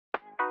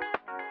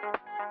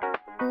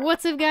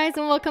What's up guys,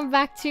 and welcome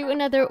back to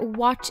another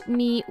watch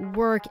me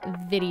work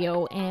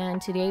video.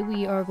 And today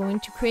we are going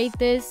to create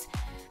this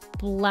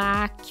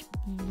black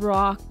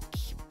rock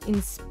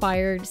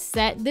inspired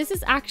set. This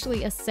is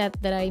actually a set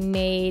that I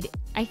made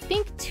I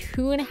think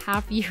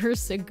 2.5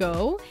 years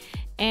ago,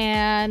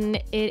 and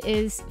it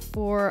is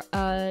for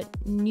a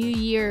New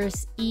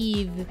Year's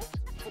Eve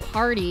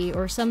party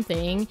or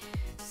something.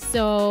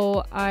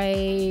 So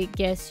I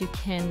guess you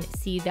can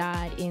see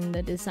that in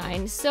the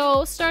design.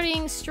 So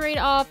starting straight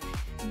off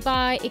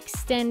by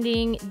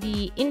extending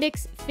the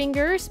index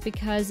fingers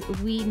because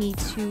we need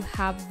to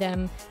have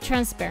them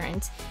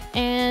transparent.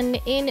 And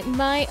in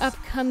my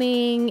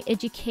upcoming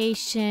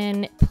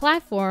education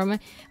platform,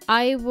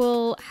 I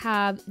will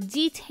have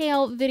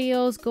detailed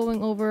videos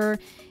going over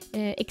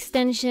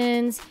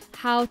extensions,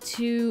 how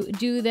to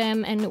do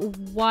them, and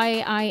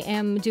why I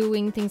am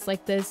doing things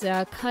like this,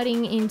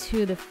 cutting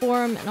into the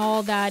form and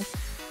all that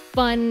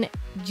fun,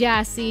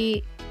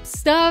 jazzy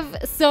stuff.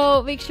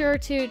 So make sure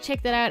to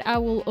check that out. I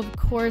will of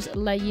course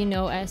let you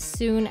know as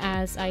soon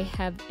as I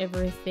have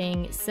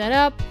everything set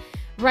up.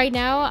 Right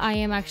now I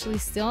am actually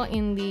still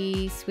in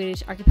the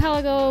Swedish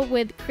archipelago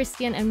with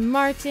Christian and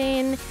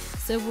Martin,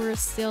 so we're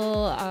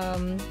still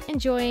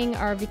enjoying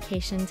our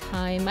vacation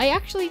time. I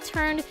actually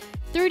turned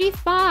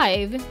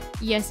 35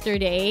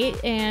 yesterday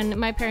and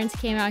my parents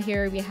came out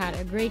here. We had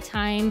a great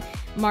time.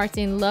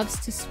 Martin loves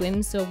to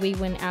swim, so we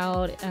went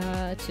out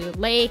to the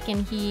lake,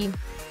 and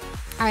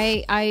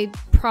I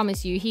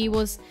promise you, he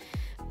was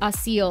a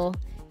seal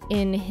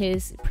in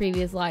his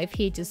previous life.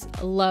 He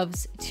just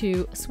loves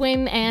to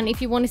swim, and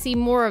if you want to see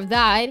more of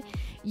that,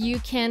 you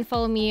can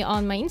follow me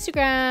on my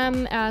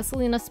Instagram,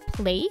 Celina's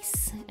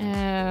Place.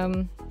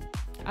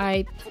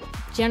 I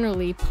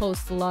generally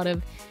post a lot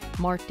of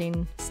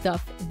Martin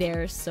stuff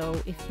there, so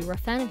if you're a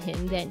fan of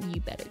him, then you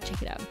better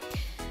check it out.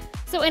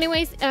 So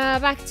anyways,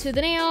 back to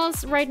the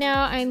nails. Right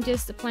now I'm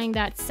just applying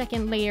that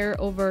second layer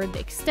over the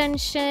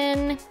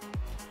extension,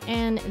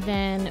 and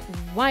then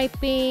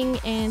wiping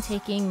and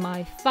taking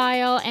my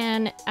file.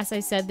 And as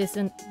I said, this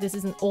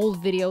is an old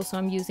video, so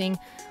I'm using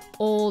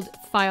old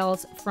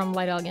files from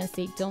ELEGANCE.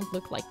 They don't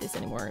look like this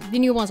anymore. The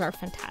new ones are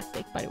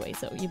fantastic, by the way,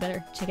 so you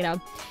better check it out.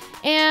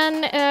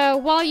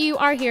 And while you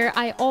are here,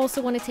 I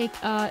also want to take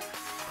a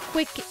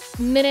quick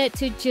minute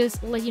to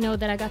just let you know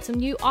that I got some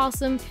new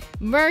awesome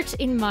merch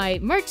in my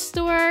merch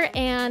store,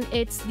 and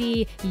it's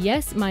the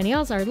 "Yes, my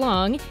nails are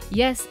long.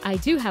 Yes, I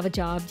do have a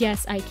job.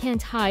 Yes, I can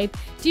type.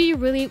 Do you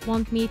really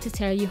want me to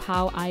tell you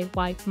how I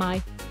wipe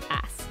my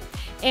ass?"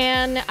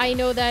 And I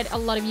know that a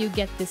lot of you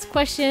get this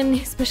question,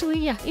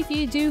 especially if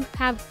you do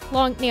have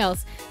long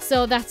nails.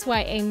 So that's why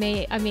I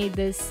made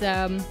this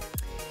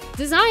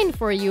design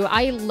for you.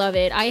 I love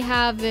it. I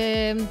have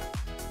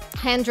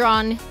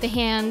hand-drawn the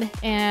hand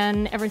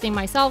and everything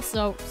myself,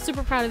 so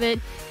super proud of it.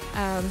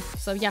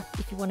 So yeah,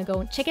 if you want to go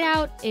and check it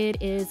out, it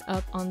is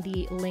up on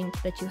the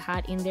link that you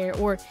had in there,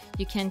 or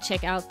you can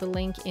check out the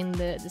link in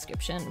the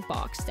description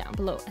box down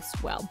below as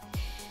well.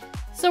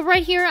 So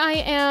right here I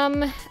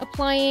am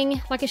applying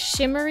like a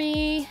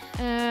shimmery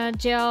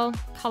gel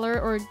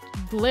color or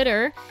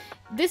glitter.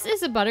 This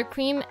is a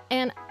buttercream,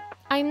 and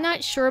I'm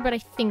not sure, but I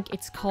think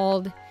it's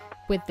called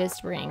With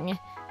This Ring.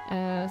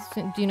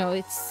 You know,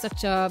 it's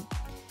such a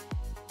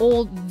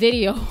old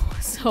video,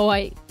 so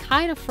I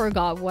kind of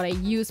forgot what I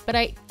used, but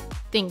I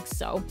think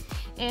so.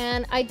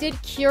 And I did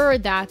cure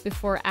that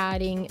before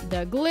adding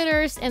the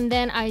glitters, and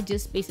then I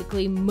just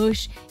basically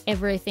mush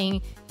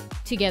everything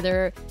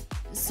together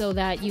so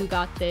that you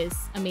got this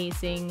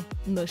amazing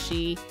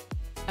mushy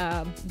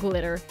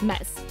glitter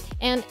mess.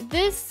 And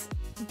this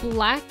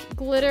black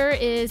glitter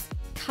is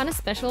kind of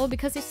special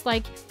because it's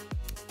like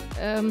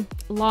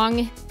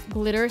long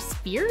glitter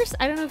spears.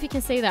 I don't know if you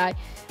can say that,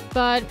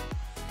 but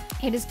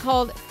it is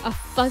called a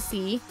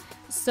fuzzy.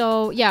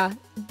 So yeah,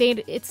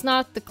 it's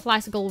not the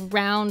classical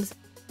round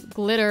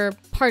glitter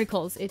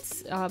particles.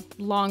 It's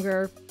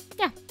longer,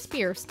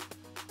 spears,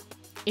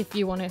 if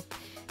you want to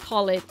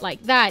call it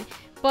like that.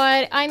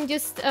 But I'm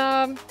just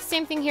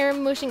same thing here,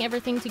 mushing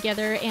everything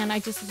together, and I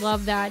just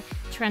love that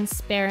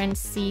transparent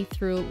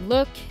see-through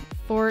look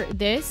for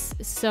this.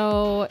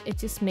 So it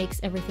just makes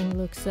everything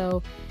look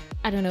so,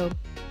 I don't know,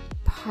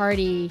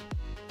 party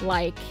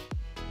like.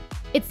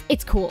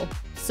 It's cool.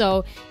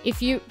 So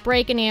if you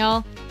break a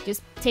nail,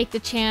 just take the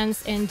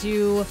chance and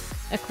do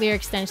a clear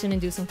extension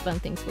and do some fun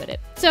things with it.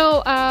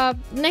 So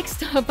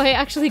next up, I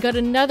actually got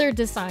another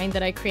design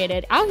that I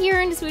created out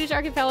here in the Swedish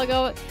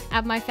archipelago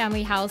at my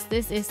family house.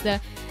 This is the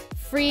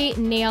Free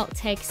Nail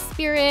Tech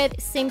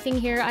Spirit. Same thing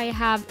here. I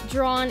have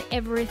drawn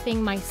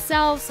everything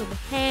myself, so the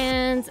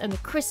hands and the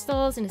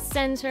crystals in the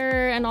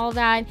center and all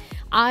that.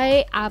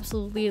 I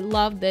absolutely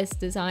love this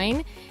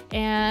design,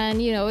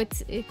 and you know,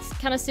 it's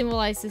kind of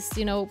symbolizes,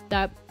 you know,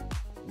 that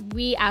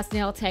we as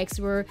nail techs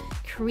were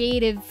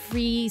creative,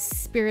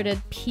 free-spirited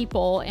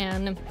people,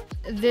 and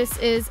this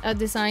is a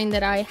design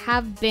that I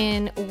have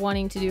been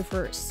wanting to do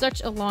for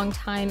such a long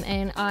time,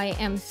 and I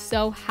am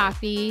so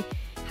happy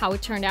how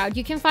it turned out.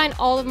 You can find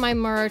all of my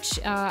merch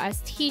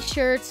as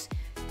t-shirts,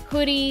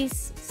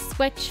 hoodies,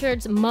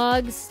 sweatshirts,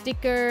 mugs,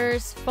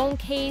 stickers, phone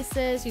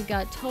cases, you've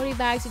got tote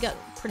bags, you got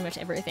pretty much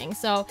everything.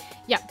 So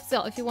yeah,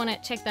 so if you want to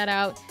check that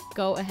out,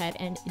 go ahead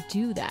and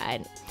do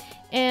that.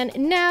 And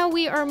now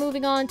we are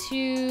moving on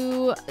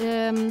to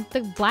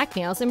the black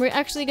nails, and we're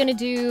actually going to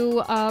do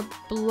a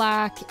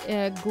black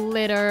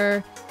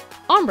glitter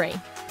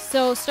ombre.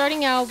 So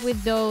starting out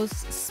with those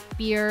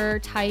spear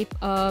type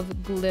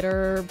of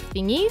glitter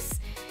thingies,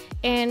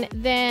 and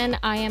then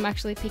I am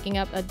actually picking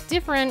up a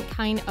different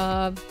kind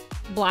of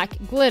black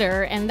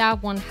glitter, and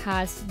that one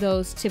has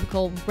those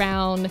typical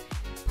round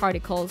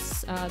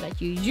particles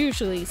that you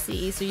usually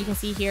see. So you can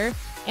see here,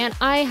 and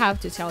I have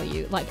to tell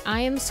you, like,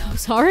 I am so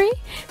sorry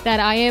that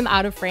I am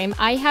out of frame.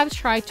 I have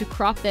tried to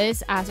crop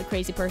this as a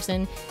crazy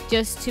person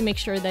just to make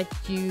sure that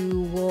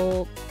you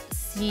will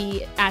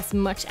see as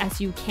much as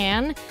you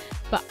can,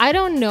 but I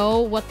don't know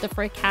what the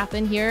frick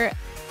happened here.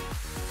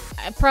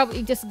 I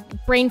probably just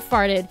brain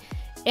farted,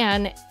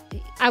 and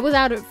I was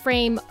out of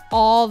frame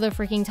all the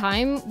freaking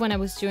time when I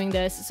was doing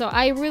this. So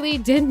I really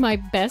did my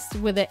best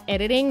with the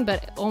editing,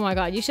 but oh my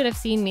god, you should have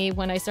seen me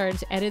when I started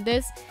to edit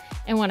this.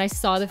 And when I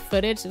saw the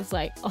footage, it was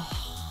like,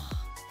 oh,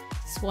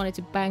 just wanted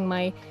to bang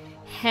my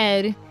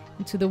head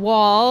into the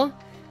wall.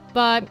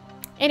 But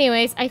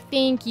anyways, I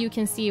think you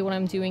can see what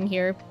I'm doing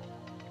here.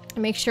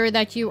 Make sure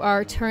that you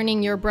are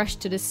turning your brush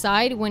to the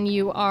side when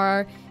you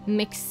are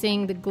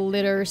mixing the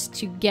glitters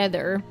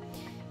together.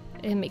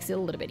 It makes it a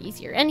little bit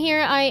easier. And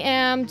here I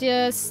am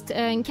just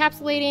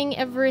encapsulating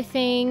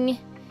everything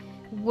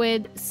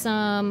with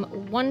some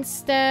one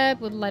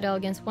step, with Light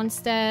Elegance one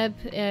step.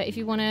 If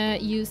you want to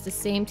use the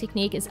same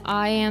technique as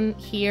I am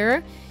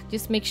here,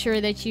 just make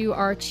sure that you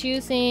are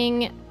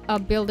choosing a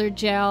builder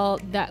gel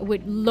that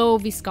with low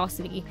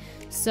viscosity.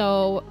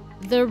 So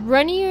the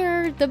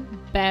runnier the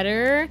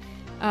better.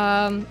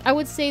 I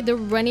would say the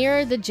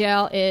runnier the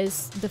gel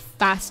is, the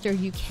faster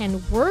you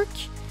can work.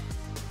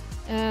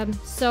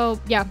 So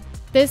yeah,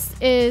 this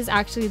is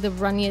actually the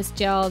runniest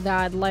gel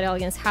that Light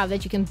Elegance have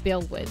that you can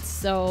build with.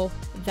 So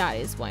that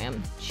is why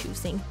I'm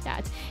choosing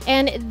that.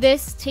 And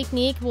this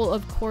technique will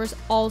of course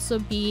also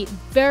be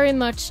very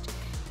much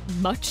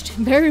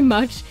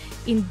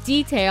in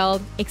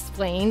detail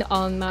explained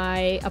on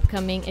my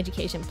upcoming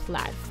education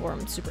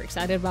platform. Super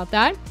excited about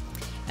that.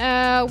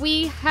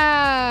 We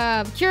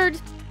have cured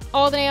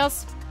all the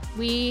nails,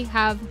 we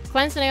have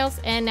cleansed the nails,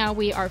 and now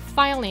we are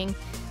filing.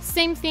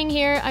 Same thing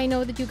here. I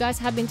know that you guys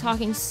have been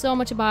talking so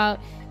much about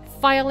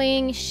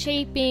filing,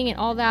 shaping, and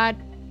all that.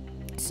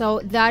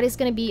 So that is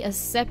going to be a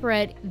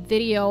separate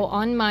video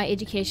on my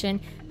education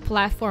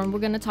platform. We're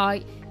going to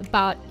talk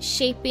about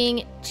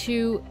shaping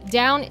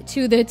down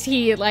to the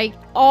T, like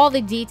all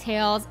the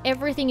details,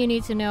 everything you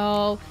need to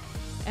know,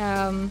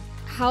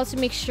 how to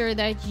make sure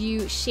that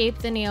you shape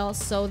the nail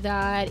so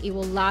that it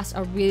will last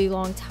a really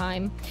long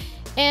time.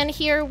 And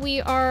here we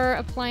are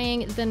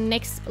applying the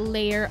next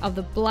layer of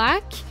the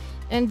black.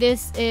 And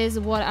this is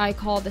what I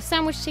call the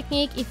sandwich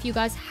technique. If you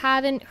guys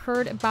haven't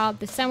heard about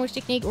the sandwich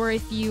technique, or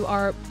if you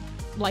are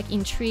like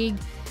intrigued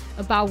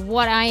about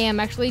what I am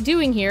actually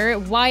doing here,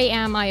 why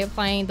am I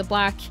applying the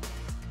black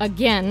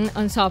again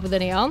on top of the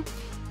nail,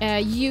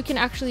 you can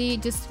actually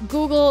just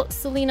Google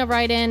Celina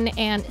Write-In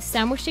and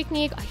sandwich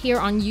technique here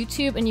on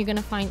YouTube, and you're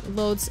gonna find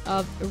loads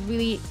of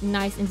really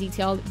nice and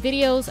detailed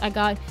videos. I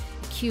got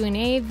a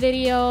Q&A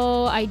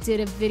video. I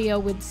did a video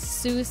with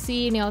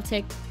Susie, nail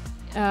tech,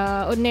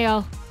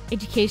 nail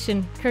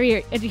education,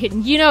 career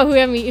education. You know who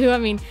I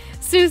mean,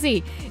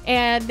 Susie.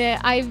 And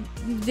I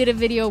did a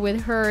video with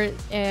her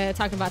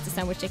talking about the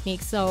sandwich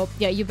technique. So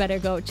yeah, you better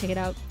go check it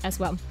out as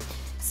well.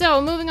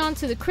 So moving on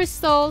to the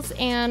crystals,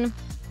 and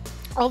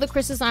all the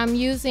crystals I'm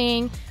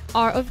using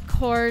are of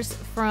course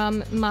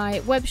from my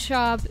web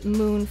shop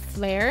Moon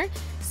Flare.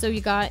 So you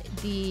got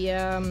the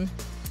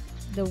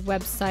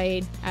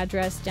website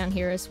address down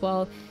here as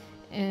well,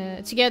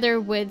 together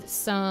with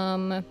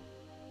some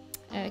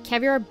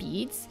caviar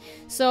beads.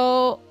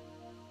 So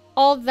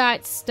all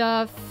that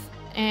stuff,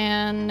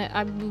 and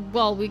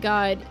well, we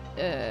got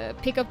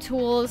pickup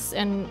tools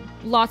and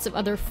lots of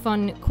other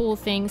fun cool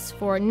things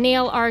for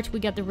nail art. We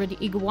got the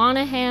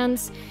iguana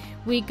hands,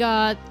 we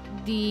got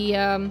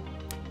the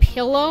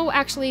pillow,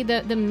 actually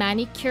the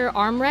manicure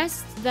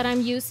armrest that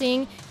I'm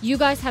using. You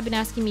guys have been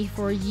asking me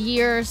for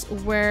years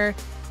where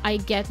I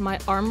get my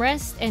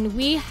armrest, and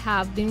we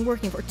have been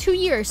working for 2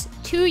 years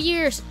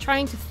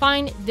trying to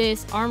find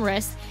this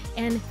armrest,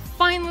 and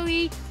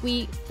finally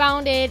we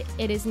found it.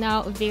 It is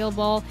now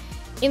available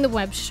in the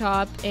web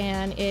shop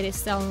and it is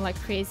selling like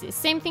crazy.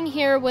 Same thing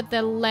here with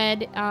the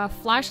LED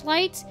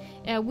flashlight.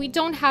 We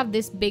don't have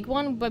this big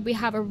one, but we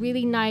have a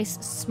really nice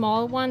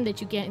small one that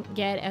you can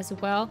get as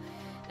well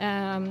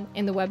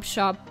in the web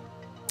shop.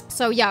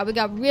 So yeah, we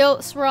got real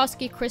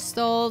Swarovski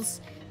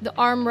crystals, the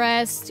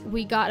armrest.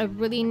 We got a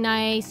really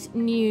nice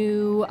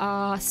new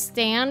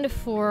stand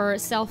for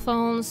cell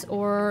phones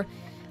or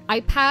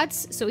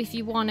iPads. So if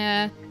you want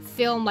to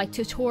film like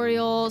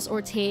tutorials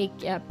or take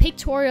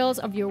pictorials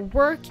of your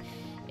work,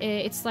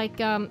 It's like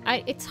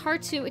it's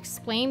hard to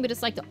explain, but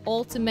it's like the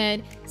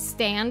ultimate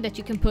stand that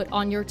you can put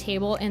on your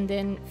table and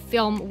then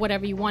film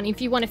whatever you want.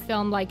 If you want to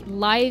film like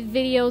live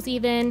videos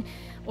even,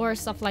 or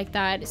stuff like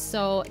that.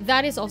 So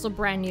that is also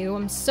brand new.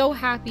 I'm so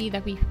happy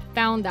that we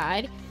found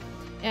that.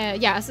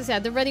 Yeah, as I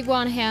said, the Ready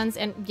One hands,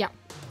 and yeah,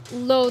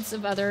 loads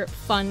of other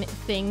fun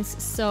things.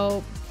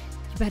 So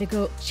you better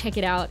go check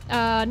it out.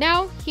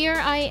 Now here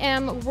I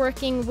am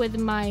working with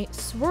my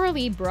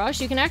swirly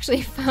brush. You can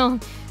actually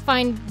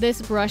find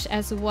this brush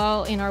as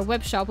well in our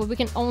web shop, but we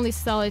can only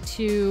sell it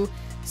to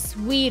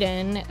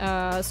Sweden.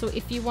 So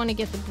if you want to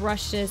get the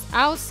brushes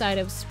outside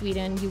of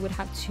Sweden, you would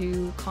have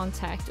to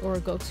contact or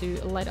go to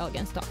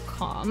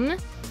lightelegance.com.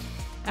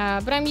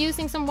 But I'm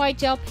using some white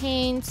gel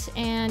paint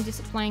and just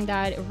applying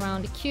that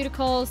around the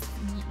cuticles.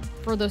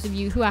 For those of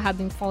you who have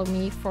been following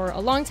me for a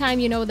long time,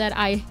 you know that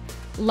I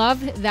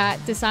love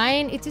that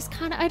design. It just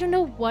kind of, I don't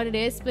know what it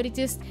is, but it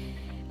just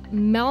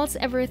melts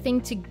everything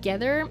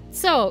together.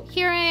 So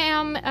here I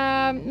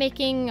am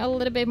making a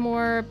little bit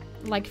more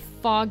like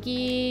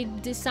foggy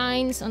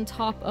designs on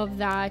top of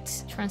that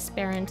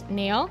transparent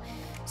nail.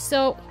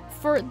 So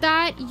for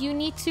that you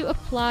need to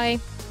apply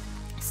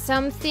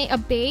something, a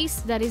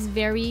base that is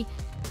very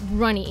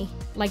runny,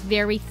 like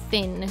very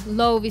thin,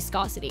 low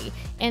viscosity,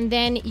 and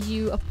then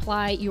you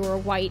apply your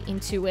white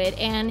into it.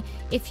 And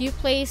if you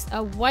place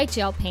a white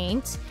gel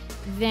paint,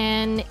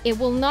 then it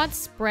will not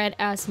spread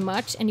as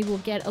much and you will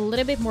get a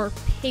little bit more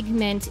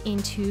pigment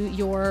into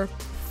your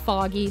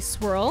foggy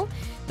swirl.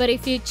 But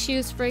if you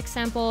choose, for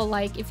example,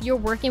 like if you're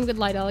working with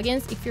Light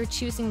Elegance, if you're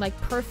choosing like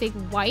perfect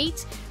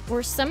white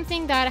or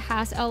something that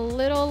has a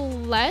little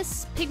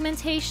less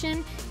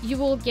pigmentation, you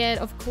will get,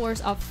 of course,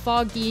 a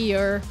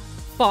foggier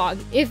fog,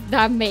 if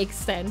that makes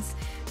sense.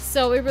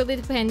 So it really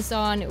depends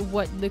on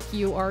what look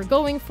you are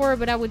going for,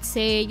 but I would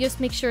say just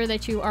make sure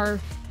that you are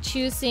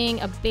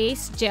choosing a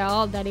base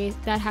gel that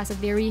has a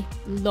very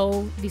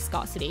low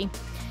viscosity.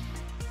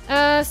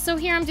 So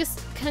here I'm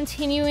just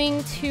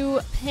continuing to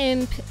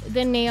pimp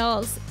the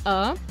nails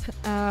up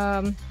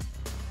and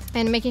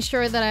making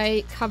sure that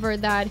I cover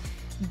that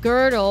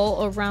girdle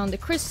around the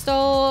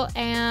crystal.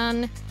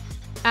 And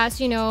as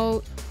you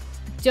know,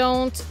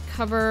 don't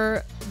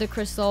cover the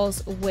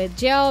crystals with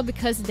gel,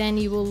 because then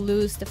you will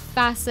lose the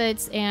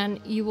facets and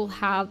you will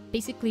have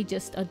basically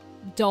just a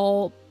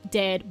dull,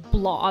 dead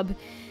blob.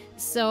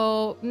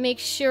 So make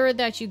sure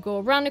that you go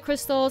around the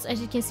crystals. As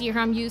you can see here,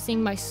 I'm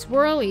using my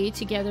swirly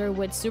together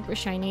with Super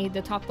Shiny,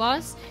 the top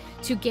gloss,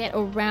 to get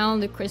around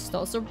the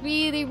crystals. So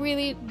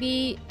really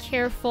be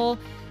careful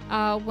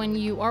when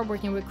you are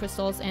working with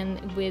crystals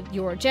and with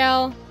your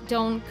gel.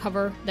 Don't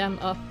cover them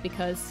up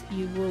because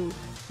you will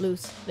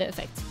lose the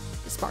effect,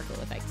 the sparkle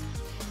effect.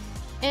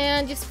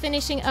 And just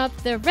finishing up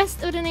the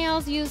rest of the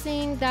nails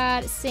using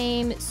that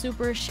same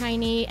Super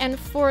Shiny. And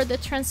for the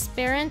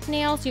transparent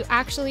nails, you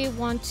actually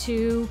want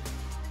to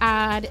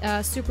add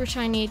Super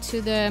Shiny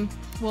to the,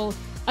 well,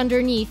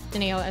 underneath the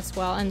nail as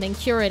well, and then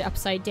cure it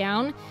upside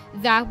down.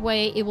 That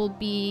way it will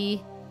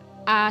be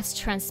as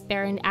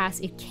transparent as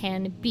it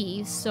can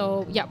be.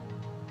 So yeah,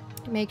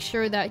 make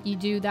sure that you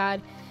do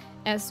that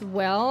as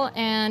well.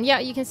 And yeah,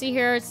 you can see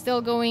here it's still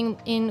going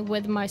in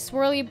with my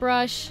swirly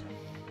brush.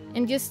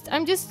 And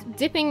I'm just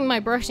dipping my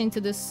brush into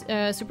this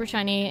Super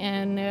Shiny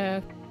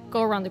and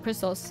go around the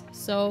crystals.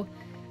 So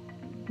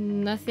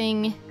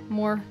nothing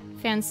more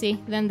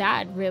fancy than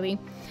that, really.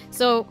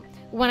 So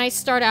when I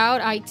start out,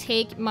 I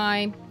take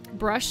my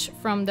brush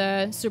from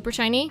the Super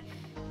Shiny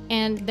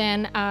and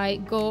then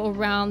I go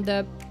around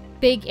the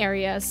big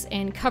areas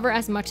and cover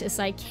as much as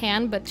I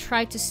can, but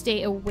try to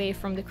stay away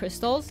from the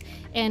crystals.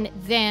 And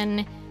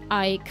then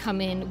I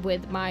come in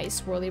with my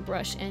swirly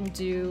brush and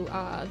do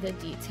the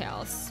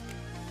details.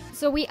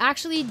 So we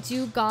actually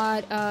do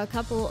got a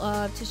couple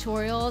of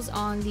tutorials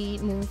on the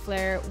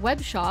Moonflare web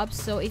shop.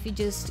 So if you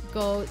just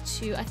go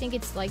to, I think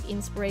it's like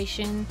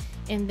Inspiration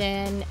and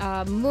then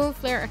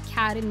Moonflare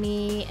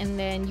Academy, and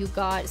then you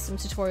got some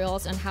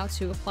tutorials on how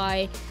to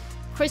apply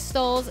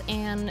crystals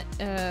and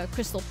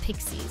crystal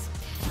pixies.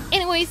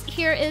 Anyways,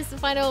 here is the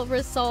final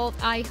result.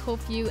 I hope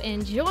you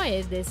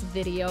enjoyed this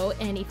video,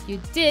 and if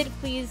you did,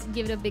 please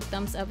give it a big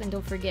thumbs up and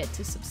don't forget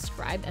to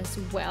subscribe as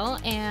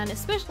well, and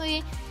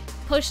especially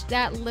push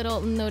that little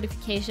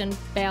notification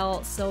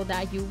bell so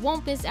that you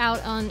won't miss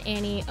out on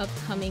any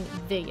upcoming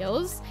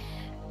videos.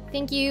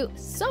 Thank you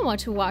so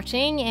much for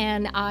watching,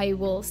 and I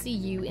will see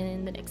you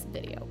in the next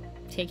video.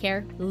 Take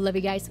care. Love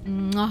you guys.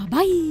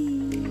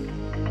 Bye.